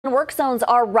Work zones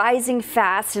are rising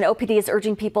fast, and OPD is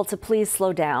urging people to please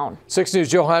slow down. 6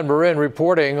 News' Johan Marin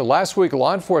reporting. Last week,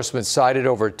 law enforcement cited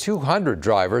over 200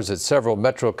 drivers at several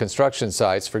metro construction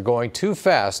sites for going too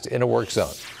fast in a work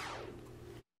zone.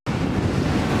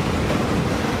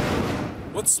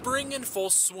 With spring in full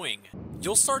swing,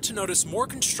 you'll start to notice more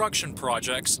construction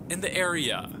projects in the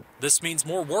area. This means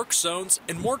more work zones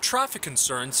and more traffic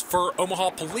concerns for Omaha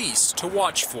Police to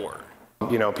watch for.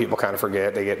 You know, people kind of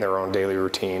forget, they get in their own daily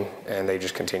routine and they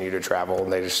just continue to travel,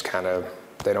 and they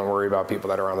don't worry about people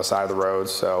that are on the side of the road.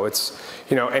 So it's,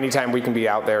 you know, anytime we can be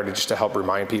out there to help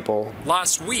remind people.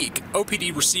 Last week,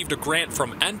 OPD received a grant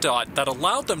from NDOT that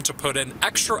allowed them to put in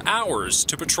extra hours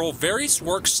to patrol various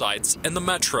work sites in the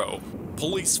metro.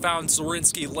 Police found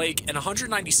Zorinsky Lake and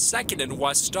 192nd in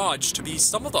West Dodge to be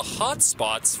some of the hot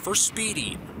spots for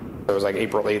speeding. It was like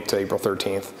April 8th to April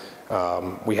 13th.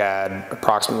 We had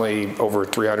approximately over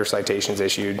 300 citations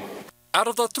issued. Out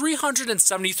of the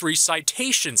 373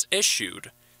 citations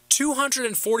issued,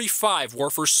 245 were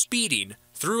for speeding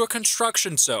through a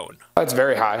construction zone. That's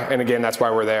very high, and again, that's why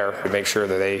we're there, to make sure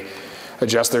that they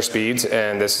adjust their speeds,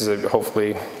 and this is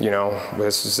hopefully, you know,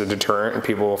 this is a deterrent and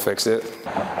people will fix it.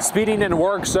 Speeding in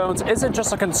work zones isn't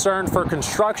just a concern for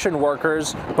construction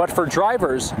workers, but for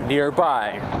drivers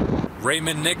nearby.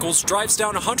 Raymond Nichols drives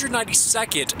down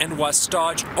 192nd and West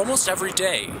Dodge almost every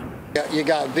day. You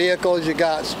got vehicles, you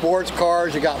got sports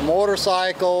cars, you got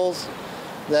motorcycles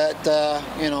that,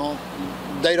 you know,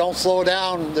 they don't slow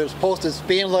down. There's posted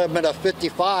speed limit of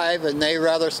 55 and they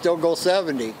rather still go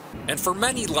 70. And for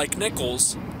many like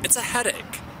Nichols, it's a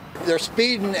headache. They're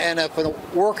speeding, and if a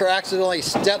worker accidentally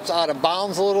steps out of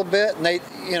bounds a little bit, and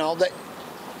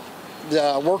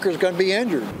the worker's going to be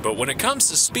injured. But when it comes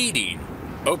to speeding,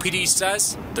 OPD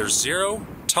says there's zero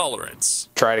tolerance.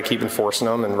 Try to keep enforcing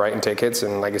them and writing tickets,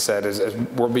 and like I said,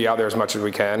 we'll be out there as much as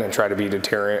we can and try to be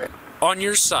deterrent. On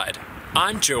your side,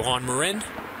 I'm Johan Marin,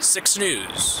 6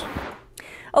 News.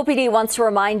 OPD wants to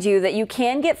remind you that you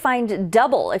can get fined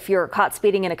double if you're caught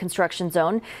speeding in a construction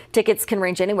zone. Tickets can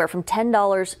range anywhere from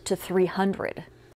 $10 to $300.